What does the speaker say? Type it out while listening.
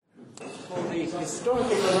for the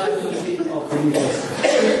historical reliability of the New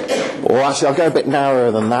Testament? Well, actually, I'll go a bit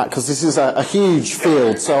narrower than that because this is a huge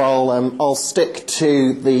field. So I'll stick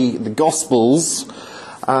to the Gospels.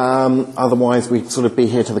 Otherwise, we'd sort of be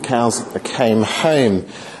here till the cows came home.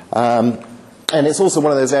 And it's also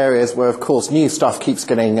one of those areas where, of course, new stuff keeps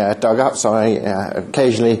getting dug up. So I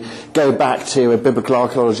occasionally go back to a Biblical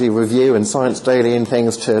Archaeology Review and Science Daily and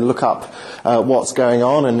things to look up what's going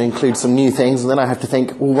on and include some new things. And then I have to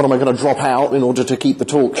think, well, what am I going to drop out in order to keep the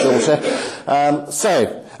talk shorter?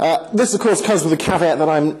 This, of course, comes with the caveat that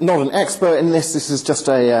I'm not an expert in this. This is just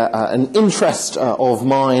an interest of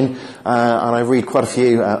mine, and I read quite a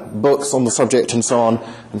few books on the subject and so on,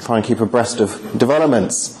 and try and keep abreast of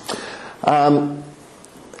developments.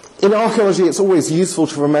 In archaeology, it's always useful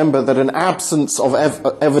to remember that an absence of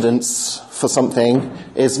evidence for something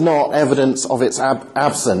is not evidence of its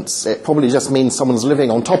absence. It probably just means someone's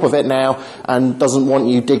living on top of it now and doesn't want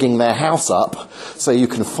you digging their house up so you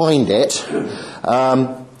can find it.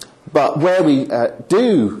 But where we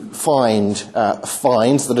do find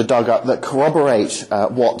finds that are dug up that corroborate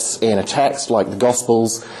what's in a text, like the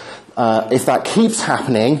Gospels, if that keeps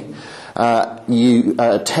happening, you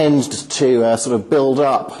tend to sort of build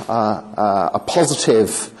up a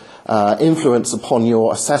positive influence upon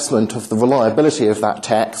your assessment of the reliability of that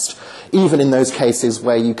text, even in those cases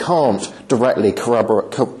where you can't directly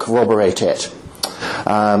corroborate it.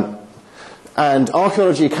 And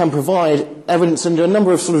archaeology can provide evidence into a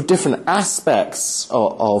number of sort of different aspects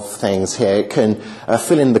of things here. It can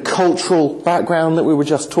fill in the cultural background that we were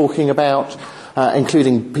just talking about,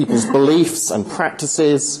 including people's beliefs and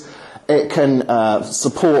practices. It can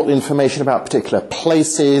support information about particular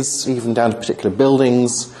places, even down to particular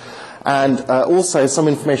buildings, and also some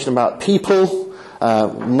information about people,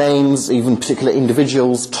 names, even particular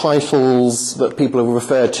individuals, titles that people are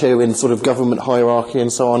referred to in sort of government hierarchy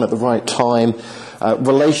and so on at the right time,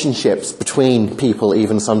 relationships between people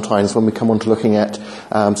even sometimes when we come on to looking at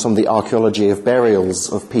some of the archaeology of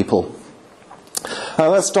burials of people.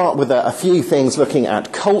 Let's start with a few things looking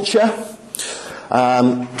at culture.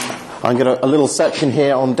 I've got a little section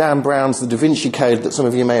here on Dan Brown's The Da Vinci Code that some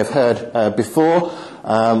of you may have heard before,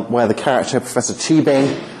 where the character, Professor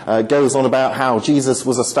Tubing, goes on about how Jesus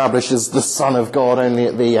was established as the Son of God only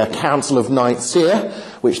at the Council of Nicaea,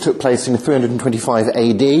 which took place in 325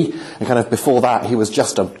 AD, and kind of before that he was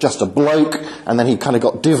just a bloke, and then he kind of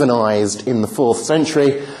got divinized in the 4th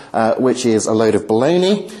century, which is a load of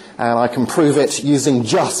baloney, and I can prove it using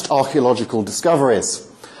just archaeological discoveries.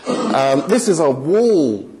 This is a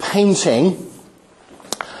wall painting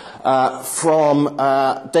dated from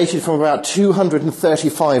about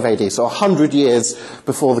 235 AD, so 100 years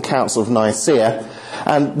before the Council of Nicaea.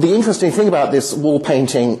 And the interesting thing about this wall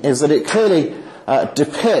painting is that it clearly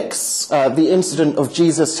depicts the incident of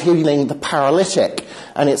Jesus healing the paralytic.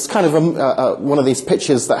 And it's kind of one of these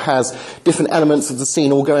pictures that has different elements of the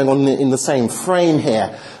scene all going on in the same frame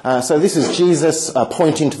here. So this is Jesus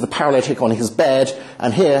pointing to the paralytic on his bed,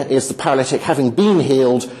 and here is the paralytic having been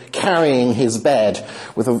healed, carrying his bed,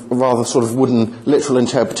 with a rather sort of wooden literal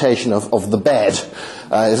interpretation of the bed.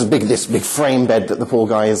 It's this big frame bed that the poor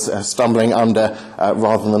guy is stumbling under,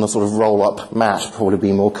 rather than a sort of roll-up mat, probably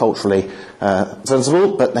be more culturally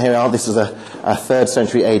sensible. But here we are. This is a 3rd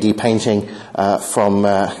century AD painting from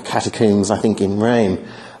catacombs, I think, in Rome.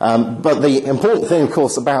 But the important thing, of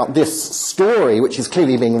course, about this story, which is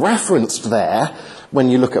clearly being referenced there, when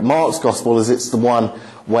you look at Mark's Gospel, is it's the one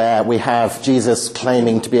where we have Jesus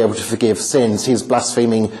claiming to be able to forgive sins. He's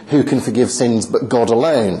blaspheming, who can forgive sins but God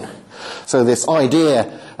alone. So this idea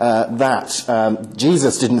that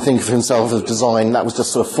Jesus didn't think of himself as divine, that was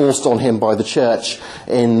just sort of forced on him by the church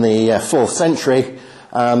in the 4th century,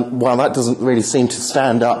 well, that doesn't really seem to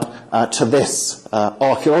stand up to this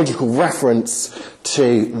archaeological reference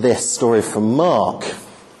to this story from Mark.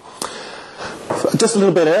 Just a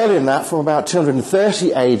little bit earlier than that, from about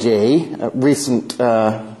 230 AD, a recent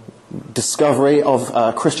discovery of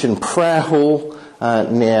a Christian prayer hall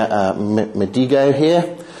near Medigo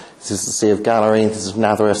here. This is the Sea of Galilee, this is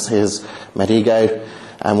Nazareth, here's Medigo,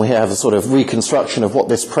 and we have a sort of reconstruction of what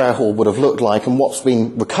this prayer hall would have looked like, and what's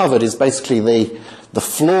been recovered is basically the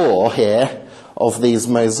floor here of these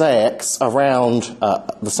mosaics around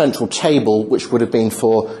the central table, which would have been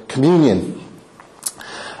for communion.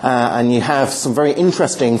 And you have some very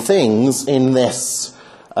interesting things in this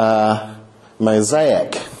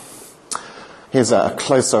mosaic. Here's a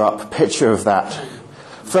closer-up picture of that.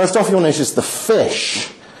 First off, you'll notice the fish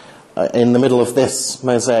in the middle of this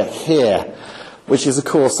mosaic here, which is, of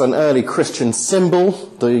course, an early Christian symbol.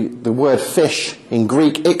 The word fish in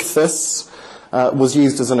Greek, ichthus, was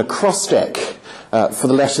used as an acrostic for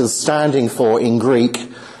the letters standing for, in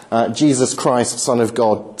Greek, Jesus Christ, Son of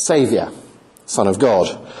God, Saviour, Son of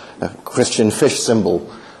God, a Christian fish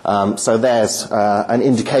symbol. So there's an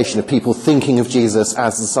indication of people thinking of Jesus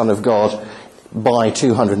as the Son of God by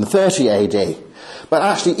 230 AD. But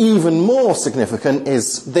actually even more significant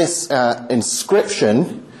is this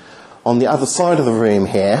inscription on the other side of the room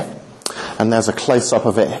here. And there's a close-up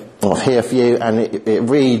of it here for you, and it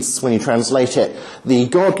reads, when you translate it, the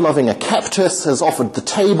God-loving Akeptus has offered the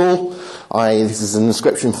table. This is an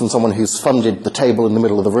inscription from someone who's funded the table in the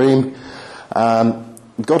middle of the room.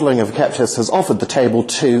 God-loving Akeptus has offered the table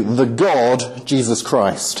to the God, Jesus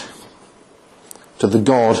Christ. To the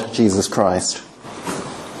God, Jesus Christ.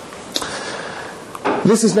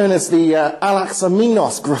 This is known as the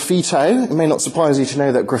Alaxamenos graffito. It may not surprise you to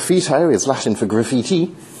know that graffito is Latin for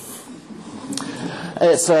graffiti.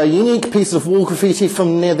 It's a unique piece of wall graffiti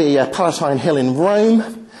from near the Palatine Hill in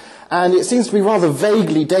Rome, and it seems to be rather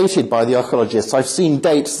vaguely dated by the archaeologists. I've seen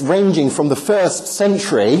dates ranging from the 1st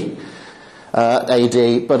century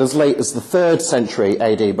AD, but as late as the 3rd century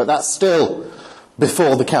AD, but that's still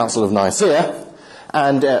before the Council of Nicaea.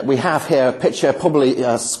 And we have here a picture probably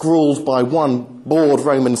scrawled by one bored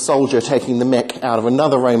Roman soldier taking the mick out of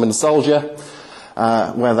another Roman soldier,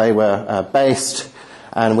 where they were based.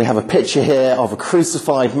 And we have a picture here of a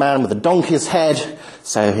crucified man with a donkey's head,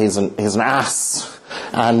 so he's an ass,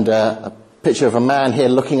 and a picture of a man here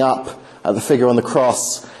looking up at the figure on the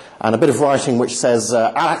cross, and a bit of writing which says,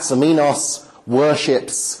 Alaxamenos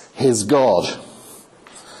worships his God.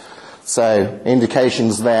 So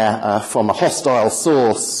indications there from a hostile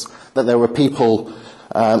source that there were people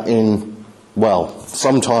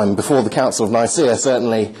sometime before the Council of Nicaea,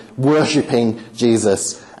 certainly worshipping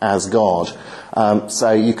Jesus as God.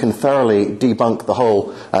 So you can thoroughly debunk the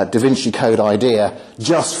whole Da Vinci Code idea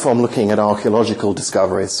just from looking at archaeological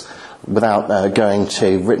discoveries without going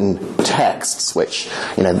to written texts, which,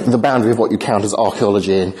 the boundary of what you count as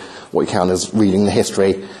archaeology and what you count as reading the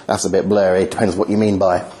history, that's a bit blurry. It depends what you mean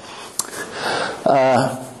by.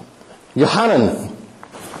 Johannan.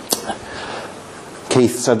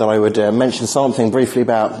 Keith said that I would mention something briefly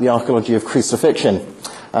about the archaeology of crucifixion.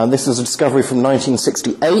 This is a discovery from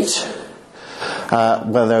 1968.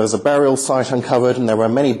 Where there was a burial site uncovered and there were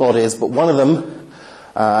many bodies, but one of them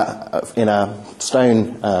in a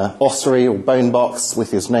stone ossuary or bone box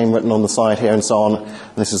with his name written on the side here and so on.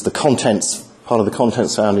 And this is the contents, part of the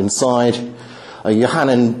contents found inside.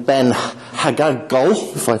 Johannan ben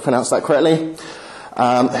Hagagol, if I pronounce that correctly,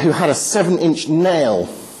 who had a 7-inch nail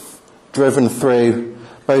driven through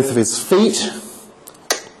both of his feet,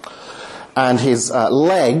 and his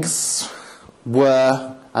legs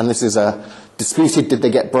were, and this is disputed, did they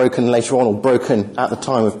get broken later on or broken at the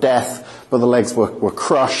time of death, but the legs were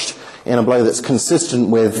crushed in a blow that's consistent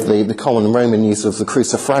with the common Roman use of the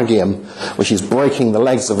crucifragium, which is breaking the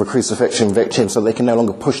legs of a crucifixion victim so they can no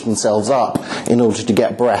longer push themselves up in order to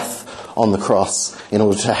get breath on the cross, in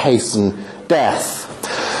order to hasten death.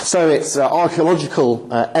 So it's archaeological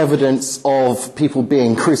evidence of people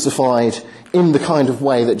being crucified in the kind of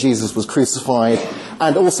way that Jesus was crucified,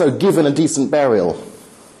 and also given a decent burial,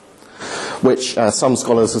 which some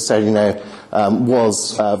scholars have said,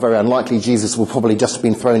 was very unlikely. Jesus would probably just have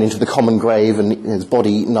been thrown into the common grave and his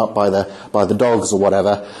body eaten up by the dogs or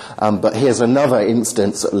whatever. But here's another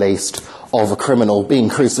instance, at least, of a criminal being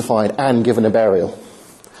crucified and given a burial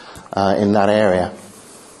in that area.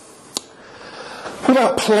 What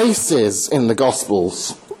about places in the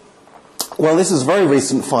Gospels? Well, this is a very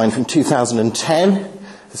recent find from 2010.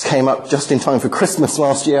 This came up just in time for Christmas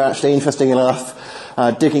last year, actually, interesting enough.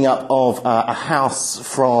 Digging up of a house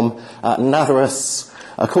from Nazareth.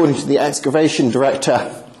 According to the excavation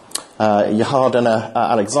director, Yehardana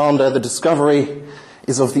Alexander, the discovery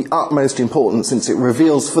is of the utmost importance since it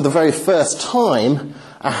reveals for the very first time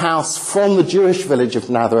a house from the Jewish village of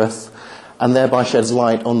Nazareth, and thereby sheds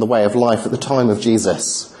light on the way of life at the time of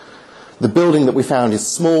Jesus. The building that we found is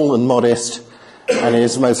small and modest, and it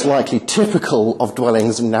is most likely typical of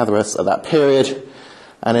dwellings in Nazareth at that period.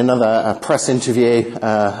 And in another press interview,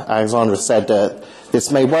 Alexandra said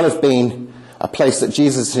this may well have been a place that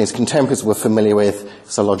Jesus and his contemporaries were familiar with.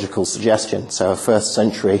 It's a logical suggestion. So a first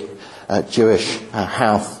century Jewish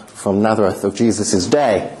house from Nazareth of Jesus'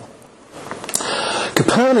 day.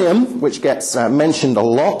 Capernaum, which gets mentioned a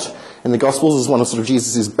lot in the Gospels as one of sort of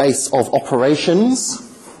Jesus' base of operations.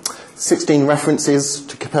 16 references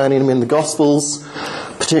to Capernaum in the Gospels,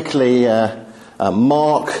 particularly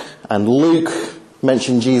Mark and Luke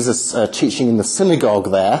mention Jesus teaching in the synagogue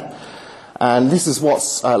there. And this is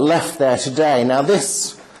what's left there today. Now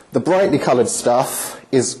the brightly coloured stuff,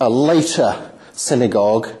 is a later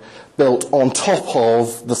synagogue built on top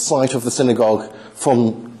of the site of the synagogue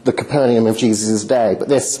from the Capernaum of Jesus' day. But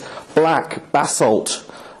this black basalt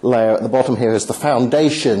layer at the bottom here is the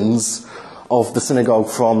foundations of the synagogue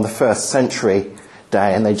from the 1st century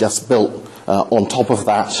day, and they just built on top of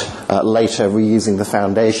that later, reusing the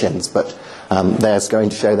foundations. But there's going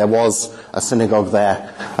to show there was a synagogue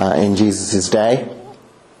there in Jesus' day.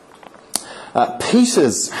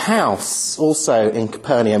 Peter's house, also in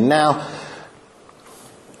Capernaum. Now,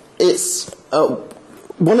 it's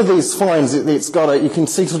one of these finds. It's got you can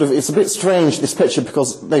see it's a bit strange, this picture,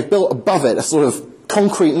 because they've built above it a sort of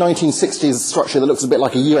concrete 1960s structure that looks a bit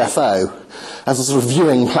like a UFO as a sort of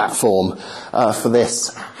viewing platform for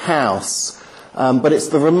this house. But it's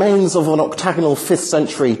the remains of an octagonal 5th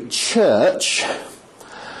century church.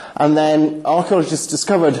 And then archaeologists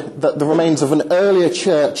discovered that the remains of an earlier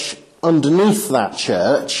church underneath that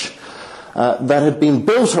church that had been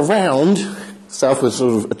built around, itself was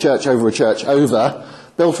sort of a church over,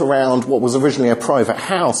 built around what was originally a private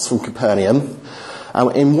house from Capernaum.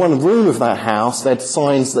 In one room of that house, there are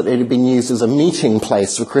signs that it had been used as a meeting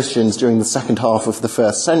place for Christians during the second half of the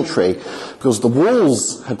 1st century, because the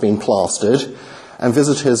walls had been plastered and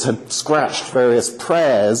visitors had scratched various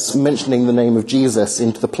prayers mentioning the name of Jesus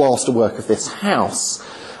into the plasterwork of this house.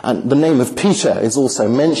 And the name of Peter is also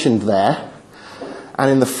mentioned there. And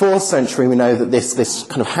in the 4th century, we know that this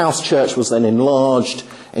kind of house church was then enlarged,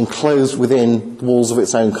 enclosed within the walls of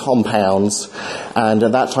its own compounds. And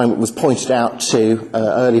at that time, it was pointed out to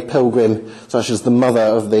early pilgrim, such as the mother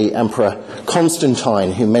of the Emperor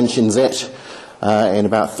Constantine, who mentions it in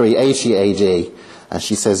about 380 AD. As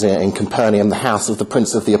she says in Capernaum, the house of the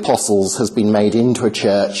Prince of the Apostles has been made into a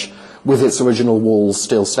church with its original walls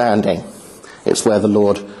still standing. It's where the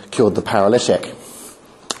Lord cured the paralytic.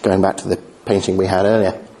 Going back to the painting we had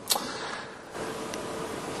earlier.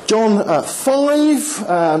 John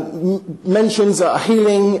 5 mentions a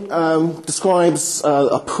healing, describes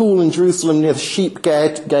a pool in Jerusalem near the sheep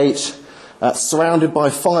gate, surrounded by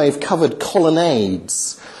 5 covered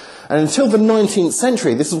colonnades. And until the 19th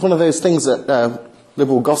century, this is one of those things that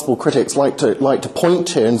liberal gospel critics like to point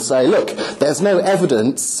to and say, look, there's no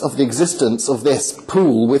evidence of the existence of this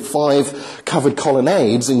pool with 5 covered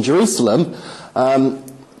colonnades in Jerusalem.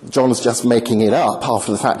 John's just making it up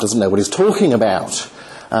after the fact, doesn't know what he's talking about.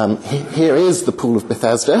 Here is the pool of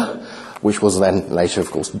Bethesda, which was then later, of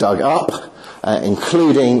course, dug up,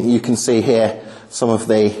 including, you can see here, some of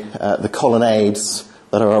the colonnades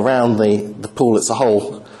that are around the pool. It's a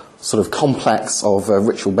whole sort of complex of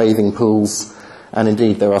ritual bathing pools, and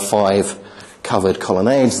indeed there are 5 covered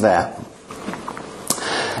colonnades there.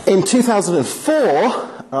 In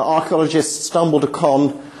 2004, archaeologists stumbled upon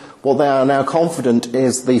what they are now confident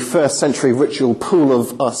is the 1st century ritual pool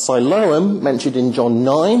of Siloam, mentioned in John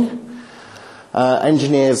 9.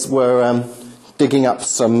 Engineers were digging up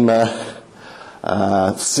some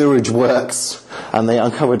sewage works, and they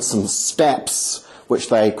uncovered some steps, which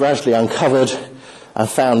they gradually uncovered and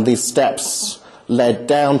found these steps led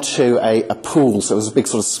down to a pool. So it was a big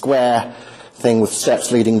sort of square thing with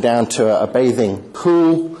steps leading down to a bathing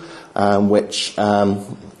pool, which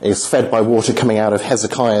is fed by water coming out of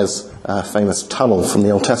Hezekiah's famous tunnel from the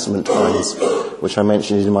Old Testament times, which I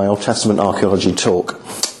mentioned in my Old Testament archaeology talk.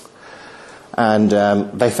 And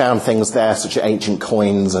they found things there, such as ancient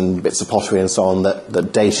coins and bits of pottery and so on,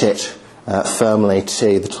 that date it firmly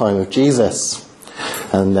to the time of Jesus.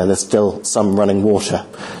 And there's still some running water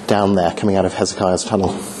down there coming out of Hezekiah's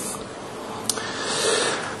tunnel.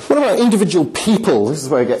 What about individual people? This is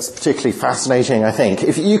where it gets particularly fascinating, I think.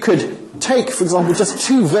 If you could take, for example, just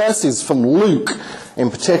 2 verses from Luke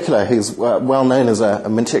in particular, who's well known as a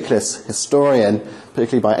meticulous historian,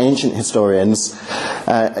 particularly by ancient historians.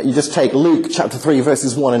 You just take Luke chapter 3,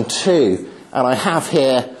 verses 1 and 2, and I have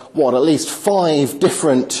here, at least 5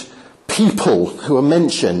 different people who are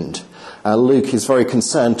mentioned. Luke is very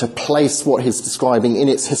concerned to place what he's describing in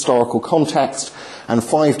its historical context, and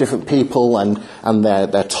 5 different people and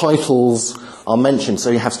their titles are mentioned.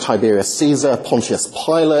 So you have Tiberius Caesar, Pontius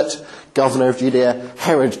Pilate, governor of Judea,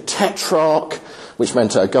 Herod Tetrarch, which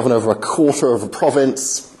meant a governor over a quarter of a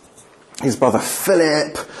province, his brother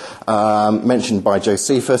Philip, mentioned by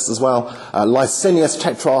Josephus as well, Licinius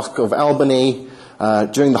Tetrarch of Albany,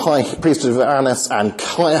 during the high priesthood of Annas and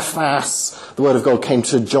Caiaphas, the word of God came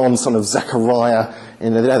to John, son of Zechariah,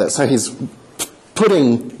 in the desert. So he's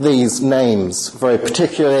putting these names very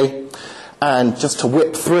particularly. And just to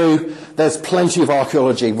whip through, there's plenty of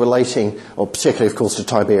archaeology relating, or particularly, of course, to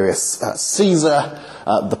Tiberius Caesar,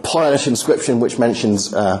 the Pilate inscription, which mentions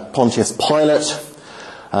Pontius Pilate,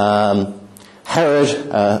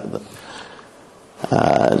 Herod,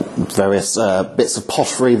 various bits of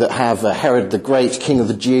pottery that have Herod the Great, King of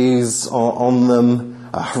the Jews, on them.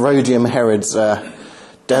 Herodium, Herod's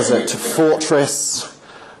desert fortress,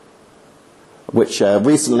 which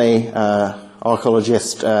recently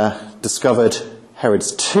archaeologists discovered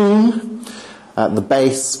Herod's tomb at the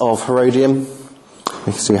base of Herodium. You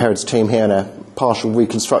can see Herod's tomb here in a partial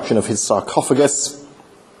reconstruction of his sarcophagus.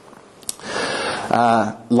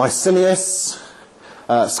 Licinius.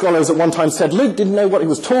 Scholars at one time said Luke didn't know what he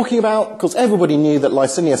was talking about because everybody knew that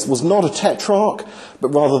Licinius was not a tetrarch, but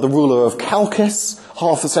rather the ruler of Chalcis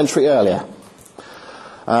half a century earlier.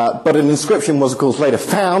 But an inscription was, of course, later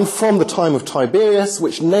found from the time of Tiberius,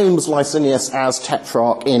 which names Licinius as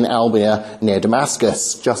tetrarch in Albia near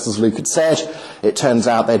Damascus. Just as Luke had said, it turns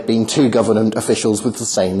out there'd been two government officials with the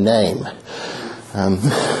same name.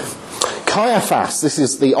 Caiaphas, this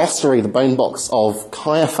is the ossuary, the bone box of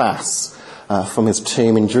Caiaphas, from his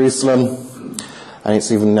tomb in Jerusalem. And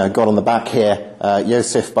it's even got on the back here,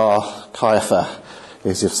 Yosef bar Caiapha,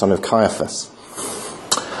 Yosef son of Caiaphas.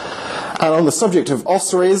 And on the subject of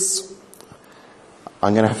ossuaries,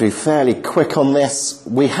 I'm going to have to be fairly quick on this.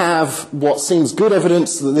 We have what seems good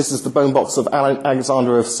evidence that this is the bone box of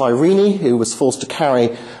Alexander of Cyrene, who was forced to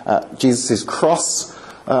carry Jesus' cross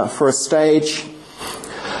for a stage.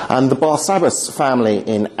 And the Barsabbas family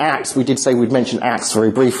in Acts, we did say we'd mention Acts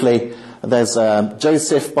very briefly. There's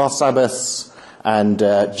Joseph Barsabbas and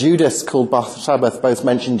Judas called Barsabbas, both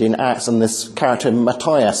mentioned in Acts, and this character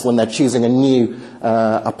Matthias when they're choosing a new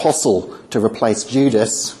apostle to replace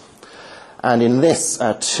Judas. And in this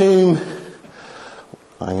tomb,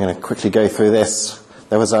 I'm going to quickly go through this.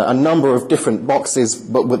 There was a number of different boxes,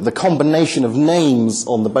 but with the combination of names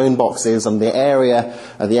on the bone boxes and the area,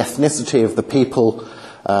 the ethnicity of the people.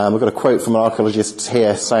 We've got a quote from an archaeologist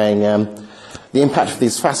here saying, the impact of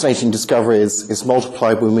these fascinating discoveries is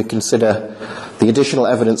multiplied when we consider the additional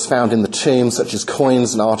evidence found in the tomb, such as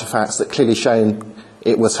coins and artifacts that clearly show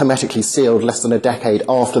it was hermetically sealed less than a decade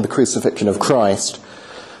after the crucifixion of Christ.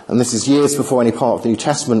 And this is years before any part of the New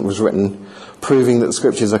Testament was written, proving that the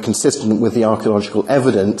scriptures are consistent with the archaeological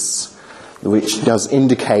evidence, which does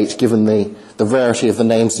indicate, given the rarity of the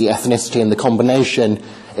names, the ethnicity and the combination,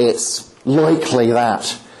 it's likely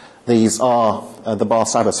that these are the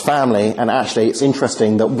Barsabbas family, and actually it's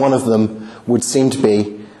interesting that one of them would seem to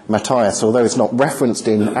be Matthias. Although it's not referenced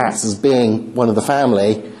in Acts as being one of the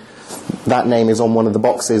family, that name is on one of the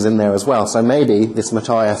boxes in there as well. So maybe this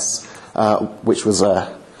Matthias, which was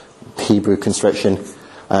a Hebrew construction,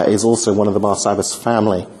 is also one of the Barsabbas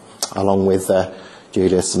family, along with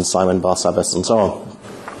Judas and Simon Barsabbas and so on.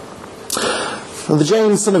 And the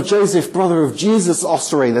James, son of Joseph, brother of Jesus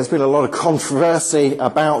ossuary, there's been a lot of controversy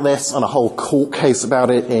about this and a whole court case about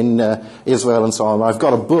it in Israel and so on. I've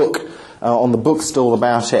got a book on the bookstall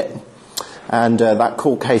about it, and that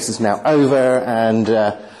court case is now over, and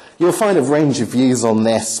you'll find a range of views on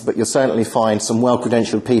this, but you'll certainly find some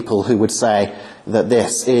well-credentialed people who would say that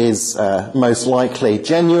this is most likely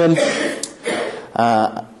genuine.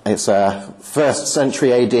 It's a 1st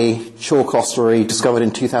century AD chalk ossuary discovered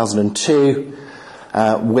in 2002.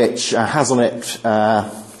 Which has on it,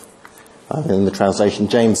 in the translation,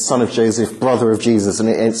 James, son of Joseph, brother of Jesus. And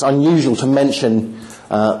it's unusual to mention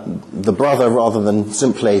the brother rather than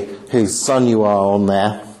simply whose son you are on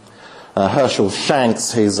there. Herschel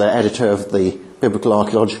Shanks, who's editor of the Biblical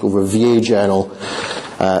Archaeological Review journal,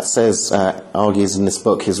 argues in this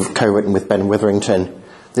book, he's co-written with Ben Witherington,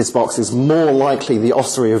 this box is more likely the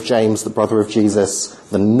ossuary of James, the brother of Jesus,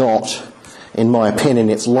 than not. In my opinion,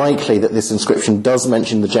 it's likely that this inscription does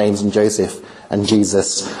mention the James and Joseph and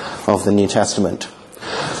Jesus of the New Testament.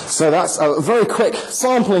 So that's a very quick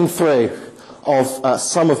sampling through of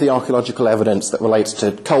some of the archaeological evidence that relates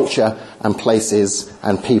to culture and places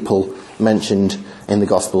and people mentioned in the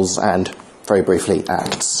Gospels and, very briefly,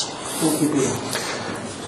 Acts.